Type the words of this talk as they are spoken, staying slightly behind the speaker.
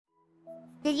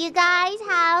Did you guys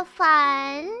have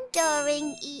fun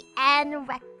during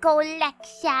ENreco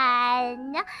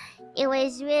lection? It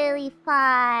was really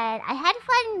fun. I had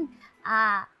fun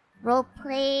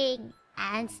role-playing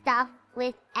and stuff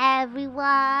with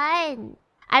everyone.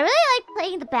 I really like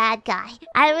playing the bad guy.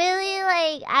 I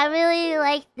really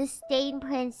like the Stain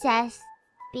Princess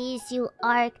Biboo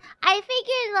arc. I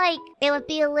figured like it would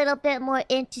be a little bit more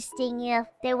interesting if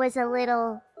there was a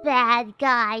little bad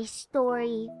guy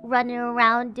story running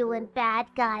around doing bad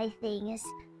guy things.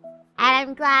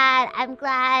 And I'm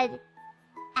glad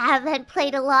Evan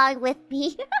played along with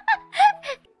me.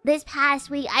 This past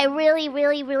week I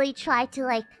really tried to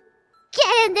like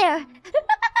get in there.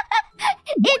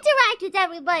 Interact with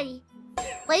everybody.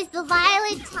 Was the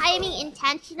violent timing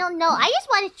intentional? No, I just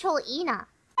want to troll Ina.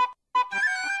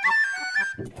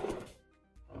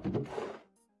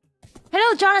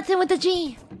 Hello, Jonathan with the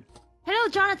G. Hello,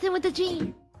 Jonathan with the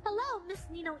G. Hello, Miss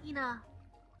Nino Ina.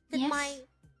 Did Yes? my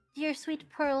dear sweet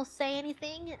Pearl say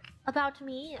anything about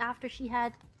me after she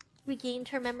had regained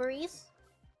her memories?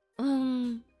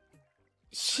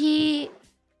 She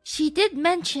did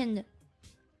mention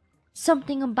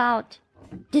something about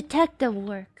detective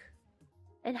work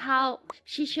and how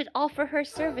she should offer her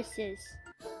services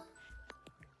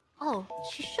Oh,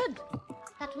 she should.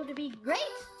 That would be great.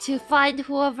 to find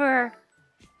whoever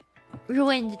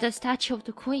ruined the statue of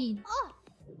the queen. Oh,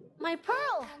 my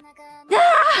Pearl.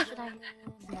 Ah! Should I?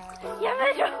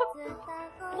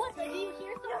 What? Did you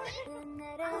hear something?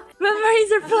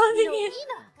 Memories are flooding in.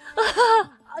 Ina.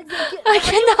 I Are you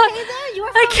cannot. okay there? You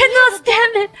are I found cannot here.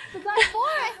 stand it. The guy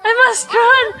forest. I must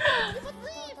run.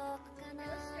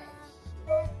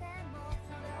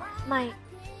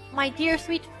 My dear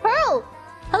sweet Pearl.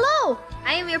 Hello.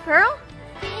 I am your Pearl?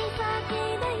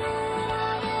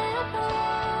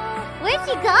 Where'd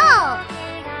you go?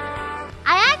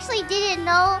 I actually didn't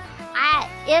know.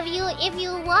 If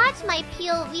you watch my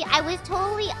POV, I was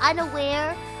totally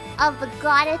unaware of the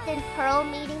Goddess and Pearl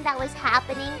meeting that was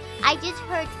happening. I just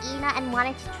heard Ina and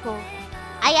wanted to troll.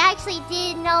 I actually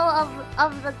didn't know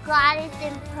of the Goddess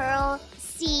and Pearl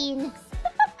scene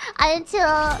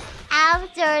until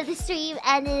after the stream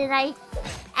ended and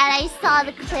I saw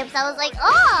the clips. I was like,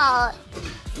 oh,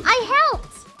 I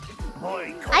helped.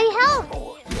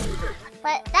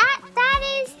 But that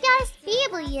is just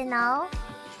Biboo, you know.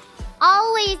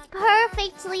 Always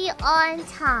perfectly on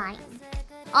time.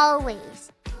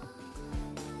 Always.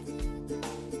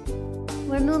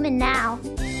 We're moving now.